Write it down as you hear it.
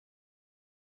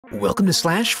Welcome to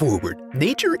Slash Forward.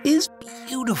 Nature is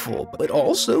beautiful, but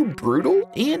also brutal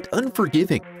and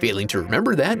unforgiving. Failing to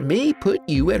remember that may put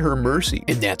you at her mercy.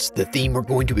 And that's the theme we're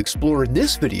going to explore in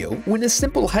this video, when a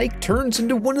simple hike turns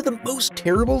into one of the most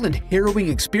terrible and harrowing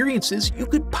experiences you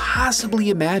could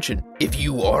possibly imagine. If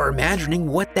you are imagining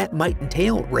what that might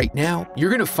entail right now,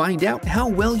 you're going to find out how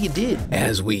well you did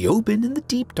as we open in the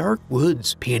deep dark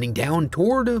woods, panning down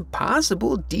toward a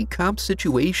possible decomp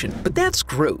situation. But that's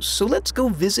gross, so let's go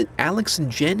visit Alex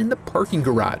and Jen in the parking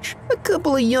garage. A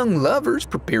couple of young lovers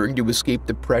preparing to escape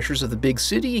the pressures of the big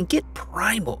city and get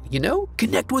primal, you know?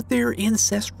 Connect with their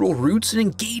ancestral roots and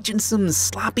engage in some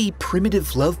sloppy,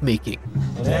 primitive lovemaking.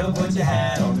 Never put your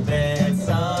hat on the bed,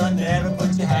 son. Never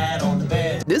put your hat on the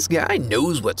bed. This guy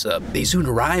knows what's up. They soon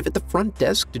arrive at the front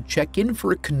desk to check in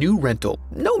for a canoe rental.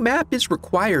 No map is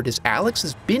required as Alex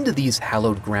has been to these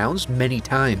hallowed grounds many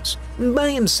times.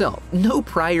 By himself, no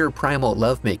prior primal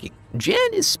lovemaking.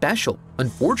 Jen is special.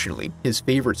 Unfortunately, his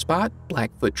favorite spot,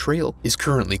 Blackfoot Trail, is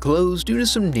currently closed due to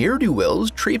some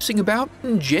ne'er-do-wells traipsing about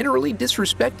and generally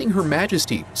disrespecting Her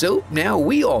Majesty. So now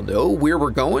we all know where we're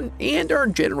going and our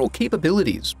general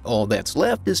capabilities. All that's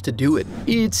left is to do it.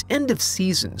 It's end of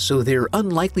season, so they're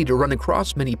unlikely to run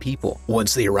across many people.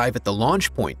 Once they arrive at the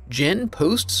launch point, Jen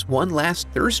posts one last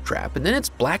thirst trap and then it's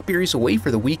blackberries away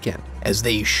for the weekend. As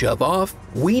they shove off,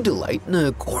 we delight in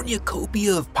a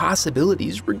cornucopia of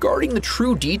possibilities regarding the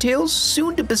true details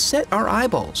soon to beset our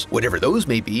eyeballs. Whatever those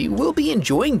may be, we'll be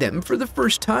enjoying them for the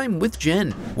first time with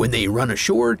Jen. When they run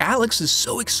ashore, Alex is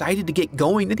so excited to get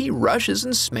going that he rushes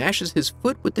and smashes his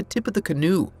foot with the tip of the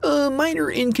canoe. A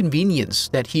minor inconvenience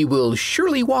that he will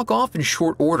surely walk off in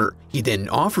short order. He then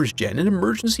offers Jen an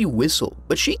emergency whistle,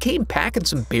 but she came packing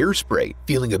some bear spray.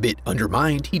 Feeling a bit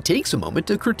undermined, he takes a moment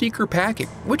to critique her packing,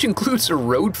 which includes a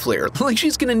road flare, like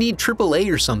she's gonna need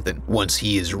AAA or something. Once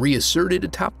he is reasserted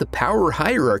atop the power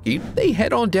hierarchy, they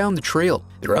head on down the trail.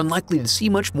 They're unlikely to see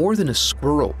much more than a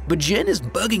squirrel, but Jen is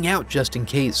bugging out just in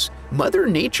case. Mother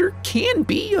Nature can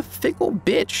be a fickle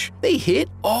bitch. They hit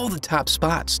all the top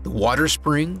spots, the water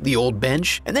spring, the old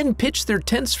bench, and then pitch their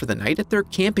tents for the night at their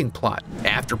camping plot.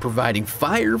 After providing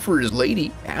fire for his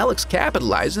lady, Alex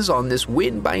capitalizes on this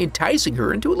win by enticing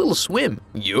her into a little swim.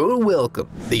 You're welcome.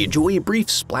 They enjoy a brief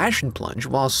splash and plunge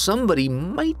while somebody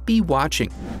might be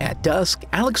watching. At dusk,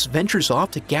 Alex ventures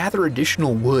off to gather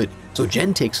additional wood, so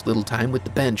Jen takes a little time with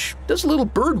the bench, does a little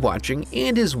bird watching,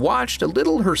 and is watched a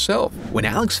little herself. When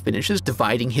Alex finishes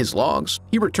dividing his logs,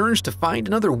 he returns to find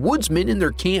another woodsman in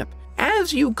their camp.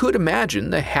 As you could imagine,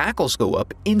 the hackles go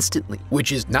up instantly,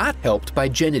 which is not helped by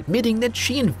Jen admitting that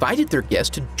she invited their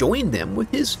guest to join them with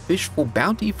his fishful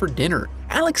bounty for dinner.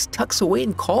 Alex tucks away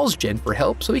and calls Jen for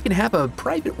help so he can have a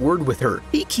private word with her.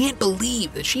 He can't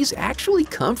believe that she's actually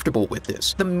comfortable with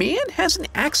this. The man has an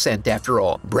accent after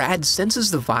all. Brad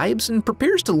senses the vibes and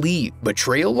prepares to leave, but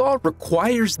trail law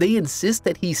requires they insist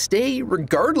that he stay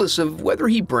regardless of whether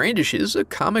he brandishes a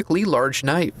comically large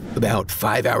knife. About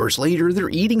 5 hours later, they're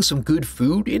eating some good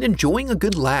food and enjoying a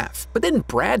good laugh. But then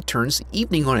Brad turns the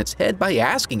evening on its head by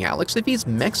asking Alex if he's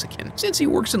Mexican, since he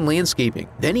works in landscaping.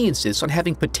 Then he insists on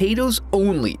having potatoes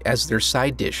only as their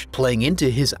side dish, playing into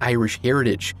his Irish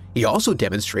heritage. He also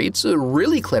demonstrates a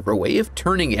really clever way of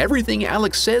turning everything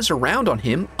Alex says around on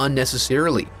him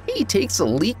unnecessarily. He takes a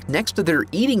leak next to their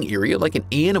eating area like an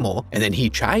animal, and then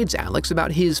he chides Alex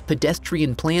about his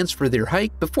pedestrian plans for their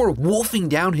hike before wolfing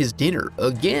down his dinner,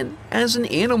 again, as an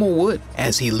animal would.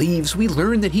 As he leaves, we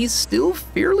learn that he's still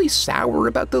fairly sour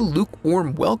about the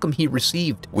lukewarm welcome he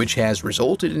received, which has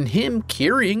resulted in him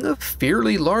carrying a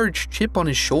fairly large chip on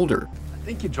his shoulder. I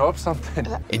think you dropped something.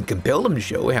 And compelled him to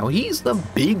show how he's the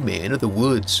big man of the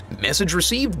woods. Message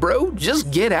received, bro. Just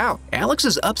get out. Alex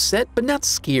is upset but not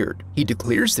scared. He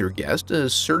declares their guest a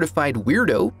certified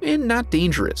weirdo and not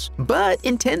dangerous, but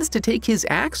intends to take his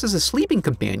axe as a sleeping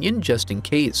companion just in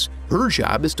case. Her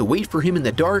job is to wait for him in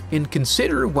the dark and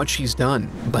consider what she's done.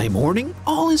 By morning,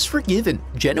 all is forgiven.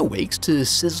 Jen awakes to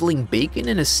sizzling bacon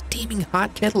and a steaming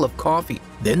hot kettle of coffee.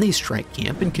 Then they strike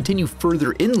camp and continue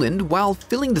further inland while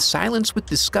filling the silence with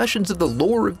discussions of the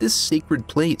lore of this sacred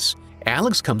place.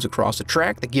 Alex comes across a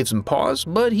track that gives him pause,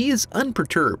 but he is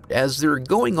unperturbed as they're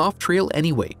going off trail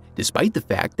anyway. Despite the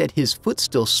fact that his foot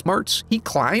still smarts, he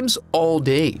climbs all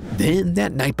day. Then,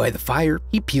 that night by the fire,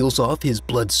 he peels off his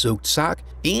blood-soaked sock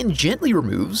and gently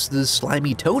removes the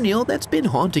slimy toenail that's been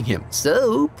haunting him.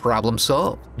 So, problem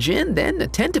solved. Jen then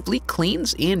attentively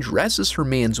cleans and dresses her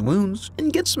man's wounds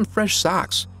and gets some fresh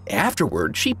socks.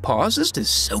 Afterward, she pauses to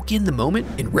soak in the moment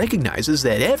and recognizes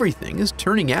that everything is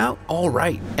turning out all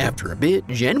right. After a bit,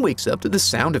 Jen wakes up to the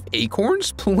sound of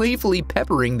acorns playfully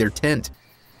peppering their tent.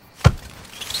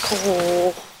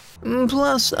 Oh.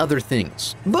 plus other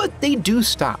things. But they do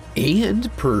stop,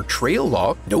 and per trail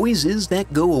law, noises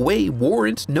that go away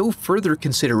warrant no further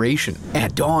consideration.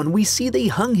 At dawn, we see they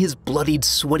hung his bloodied,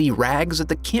 sweaty rags at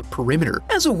the camp perimeter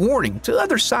as a warning to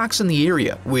other socks in the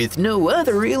area, with no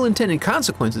other ill-intended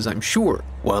consequences, I'm sure.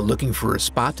 While looking for a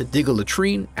spot to dig a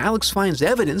latrine, Alex finds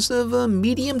evidence of a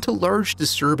medium to large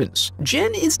disturbance.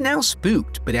 Jen is now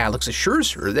spooked, but Alex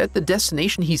assures her that the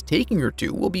destination he's taking her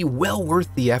to will be well worth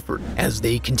the effort. As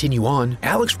they continue on,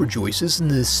 Alex rejoices in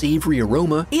the savory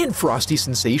aroma and frosty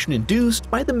sensation induced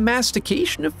by the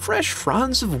mastication of fresh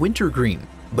fronds of wintergreen.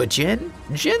 But Jen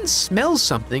smells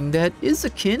something that is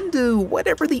akin to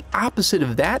whatever the opposite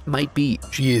of that might be.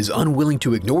 She is unwilling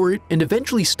to ignore it and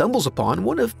eventually stumbles upon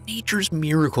one of nature's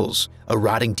miracles, a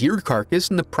rotting deer carcass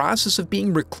in the process of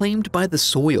being reclaimed by the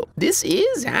soil. This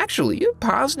is actually a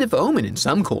positive omen in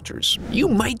some cultures. You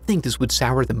might think this would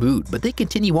sour the mood, but they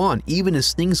continue on even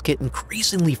as things get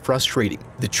increasingly frustrating.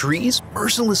 The trees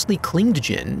mercilessly cling to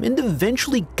Jen and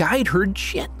eventually guide her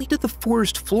gently to the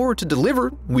forest floor to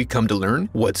deliver, we come to learn,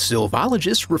 what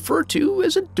sylvologists refer to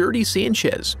as a dirty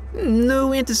Sanchez.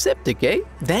 No antiseptic, eh?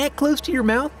 That close to your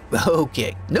mouth?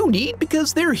 Okay, no need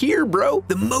because they're here, bro.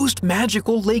 The most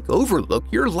magical lake overlook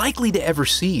you're likely to ever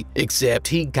see. Except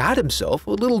he got himself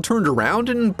a little turned around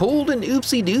and pulled an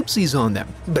oopsie-doopsies on them.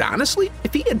 But honestly,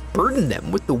 if he had burdened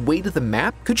them with the weight of the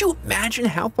map, could you imagine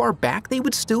how far back they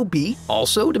would still be?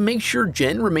 Also, to make sure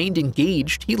Jen remained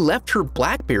engaged, he left her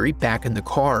BlackBerry back in the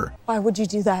car. Why would you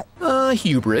do that?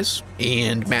 Hubris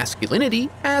and masculinity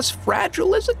as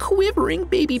fragile as a quivering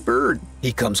baby bird.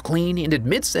 He comes clean and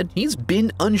admits that he's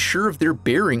been unsure of their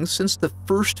bearings since the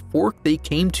first fork they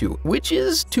came to, which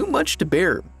is too much to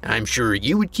bear. I'm sure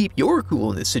you would keep your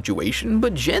cool in this situation,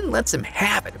 but Jen lets him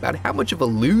have it about how much of a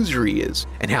loser he is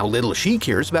and how little she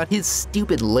cares about his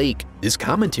stupid lake. This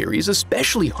commentary is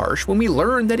especially harsh when we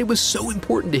learn that it was so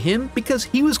important to him because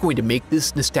he was going to make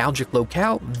this nostalgic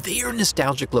locale their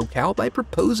nostalgic locale by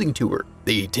proposing to her.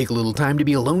 They take a little time to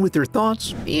be alone with their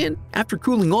thoughts, and after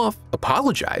cooling off,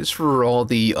 apologize for all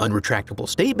the unretractable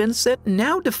statements that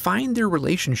now define their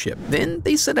relationship. Then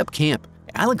they set up camp.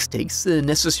 Alex takes the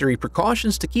necessary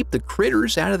precautions to keep the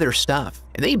critters out of their stuff,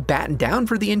 and they batten down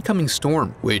for the incoming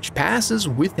storm, which passes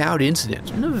without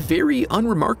incident in a very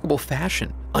unremarkable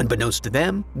fashion. Unbeknownst to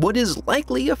them, what is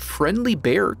likely a friendly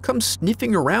bear comes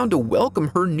sniffing around to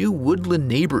welcome her new woodland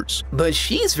neighbors. But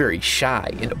she's very shy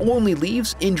and only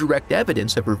leaves indirect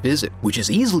evidence of her visit, which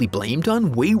is easily blamed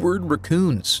on wayward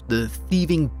raccoons, the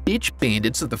thieving bitch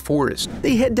bandits of the forest.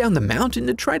 They head down the mountain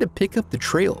to try to pick up the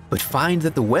trail, but find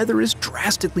that the weather has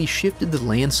drastically shifted the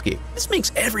landscape. This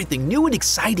makes everything new and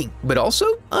exciting, but also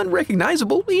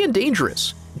unrecognizable and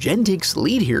dangerous. Jen takes the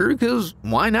lead here because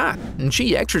why not? And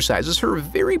she exercises her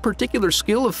very particular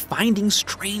skill of finding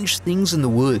strange things in the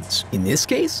woods. In this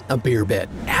case, a bear bed.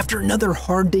 After another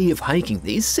hard day of hiking,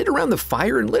 they sit around the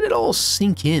fire and let it all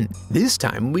sink in. This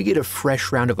time, we get a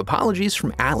fresh round of apologies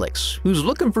from Alex, who's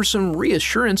looking for some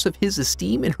reassurance of his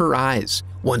esteem in her eyes.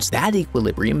 Once that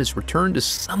equilibrium is returned to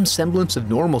some semblance of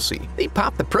normalcy, they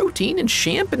pop the protein and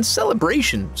champ in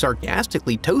celebration,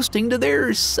 sarcastically toasting to their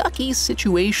sucky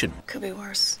situation. Could be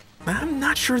worse. I'm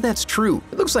not sure that's true.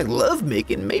 It looks like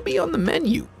lovemaking may be on the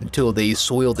menu, until they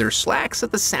soil their slacks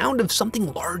at the sound of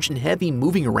something large and heavy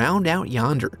moving around out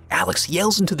yonder. Alex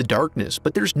yells into the darkness,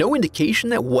 but there's no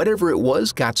indication that whatever it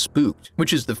was got spooked,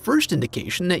 which is the first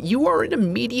indication that you are in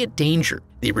immediate danger.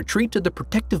 They retreat to the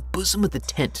protective bosom of the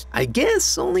tent. I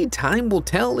guess only time will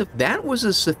tell if that was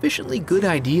a sufficiently good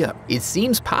idea. It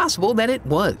seems possible that it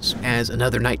was, as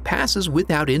another night passes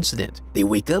without incident. They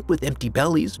wake up with empty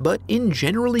bellies, but in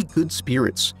generally good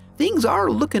spirits. Things are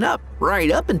looking up,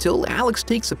 right up until Alex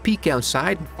takes a peek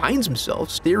outside and finds himself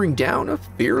staring down a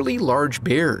fairly large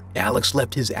bear. Alex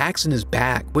left his axe in his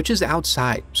bag, which is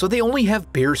outside, so they only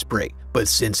have bear spray. But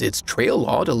since it's trail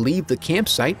law to leave the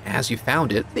campsite as you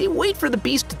found it, they wait for the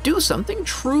beast to do something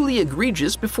truly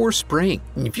egregious before spraying.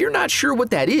 If you're not sure what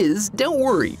that is, don't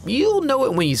worry, you'll know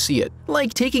it when you see it.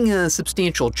 Like taking a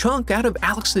substantial chunk out of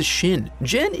Alex's shin,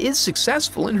 Jen is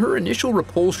successful in her initial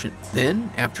repulsion.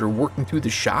 Then, after working through the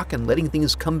shock and letting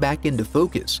things come back into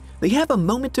focus, they have a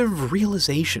moment of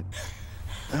realization.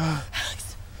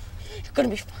 Alex, you're gonna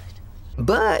be fine.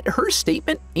 But her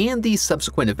statement and the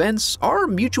subsequent events are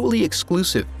mutually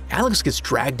exclusive. Alex gets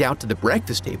dragged out to the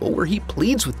breakfast table where he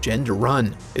pleads with Jen to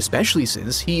run, especially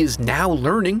since he is now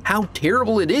learning how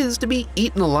terrible it is to be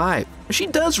eaten alive. She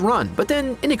does run, but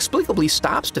then inexplicably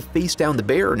stops to face down the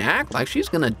bear and act like she's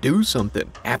gonna do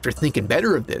something. After thinking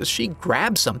better of this, she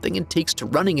grabs something and takes to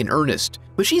running in earnest.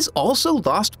 But she's also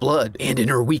lost blood, and in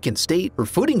her weakened state, her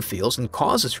footing fails and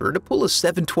causes her to pull a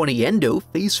 720 endo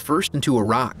face first into a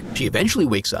rock. She eventually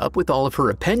wakes up with all of her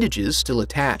appendages still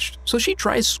attached, so she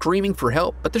tries screaming for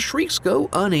help, but the shrieks go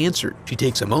unanswered. She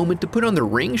takes a moment to put on the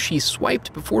ring she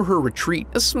swiped before her retreat,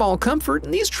 a small comfort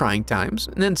in these trying times,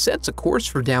 and then sets a course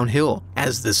for downhill.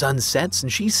 As the sun sets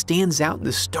and she stands out in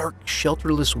the stark,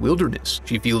 shelterless wilderness,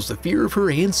 she feels the fear of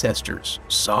her ancestors,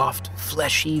 soft,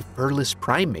 fleshy, furless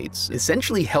primates,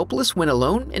 essentially helpless when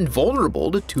alone and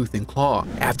vulnerable to tooth and claw.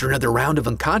 After another round of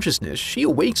unconsciousness, she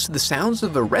awakes to the sounds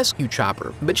of a rescue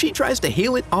chopper, but she tries to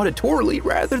hail it auditorily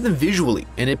rather than visually,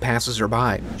 and it passes her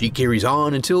by. She carries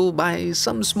on until, by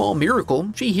some small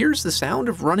miracle, she hears the sound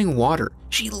of running water.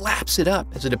 She laps it up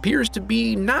as it appears to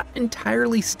be not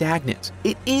entirely stagnant.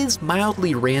 It is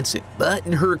mildly rancid, but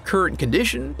in her current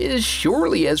condition is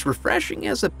surely as refreshing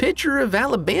as a pitcher of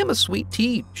Alabama sweet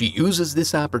tea. She uses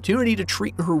this opportunity to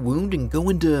treat her wound and go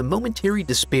into momentary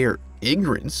despair.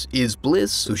 Ignorance is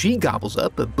bliss, so she gobbles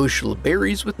up a bushel of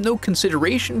berries with no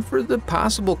consideration for the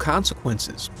possible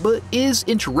consequences, but is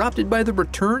interrupted by the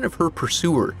return of her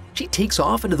pursuer. She takes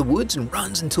off into the woods and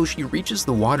runs until she reaches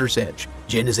the water's edge.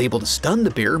 Jen is able to stun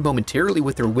the bear momentarily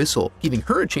with her whistle, giving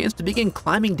her a chance to begin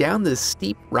climbing down the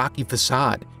steep, rocky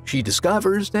facade. She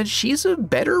discovers that she's a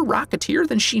better rocketeer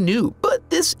than she knew, but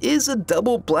this is a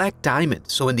double black diamond,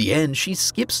 so in the end she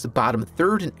skips the bottom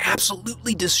third and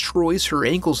absolutely destroys her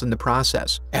ankles in the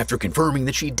process. After confirming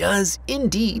that she does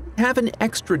indeed have an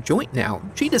extra joint now,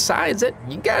 she decides that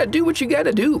you gotta do what you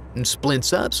gotta do and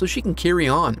splints up so she can carry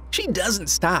on. She doesn't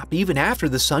stop even after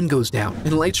the sun goes down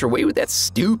and lights her way with that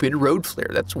stupid road flare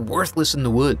that's worthless in the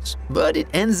woods, but it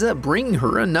ends up bringing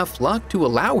her enough luck to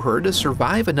allow her to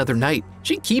survive another night.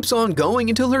 She keeps on going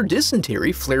until her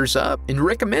dysentery flares up and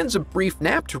recommends a brief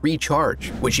nap to recharge.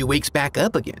 When she wakes back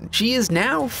up again, she is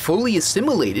now fully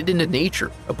assimilated into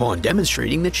nature. Upon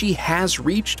demonstrating that she has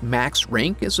reached max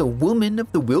rank as a woman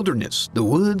of the wilderness, the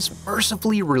woods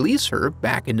mercifully release her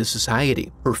back into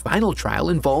society. Her final trial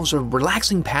involves a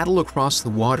relaxing paddle across the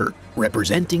water,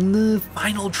 representing the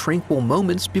final tranquil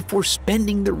moments before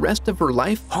spending the rest of her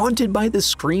life haunted by the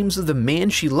screams of the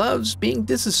man she loves being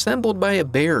disassembled by a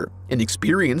bear, an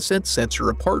experience that sets her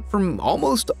apart from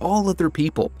almost all other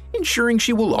people, ensuring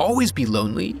she will always be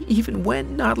lonely even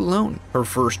when not alone. Her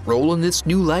first role in this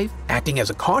new life, acting as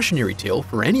a cautionary tale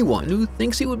for anyone who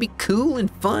thinks it would be cool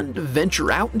and fun to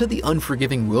venture out into the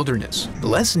unforgiving wilderness. The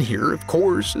lesson here, of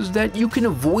course, is that you can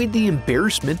avoid the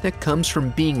embarrassment that comes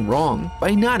from being wrong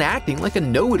by not acting like a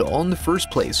know-it-all in the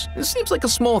first place. It seems like a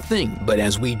small thing, but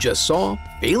as we just saw,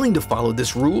 failing to follow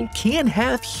this rule can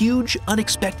have huge,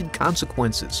 unexpected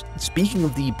consequences. Speaking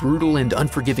of the brutal and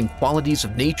unforgiving qualities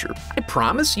of nature, I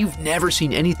promise you've never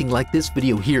seen anything like this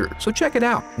video here, so check it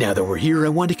out. Now that we're here, I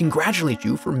want to congratulate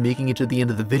you for making it to the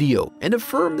end of the video and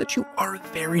affirm that you are a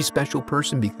very special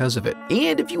person because of it.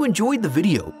 And if you enjoyed the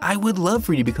video, I would love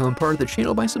for you to become a part of the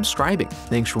channel by subscribing.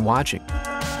 Thanks for watching.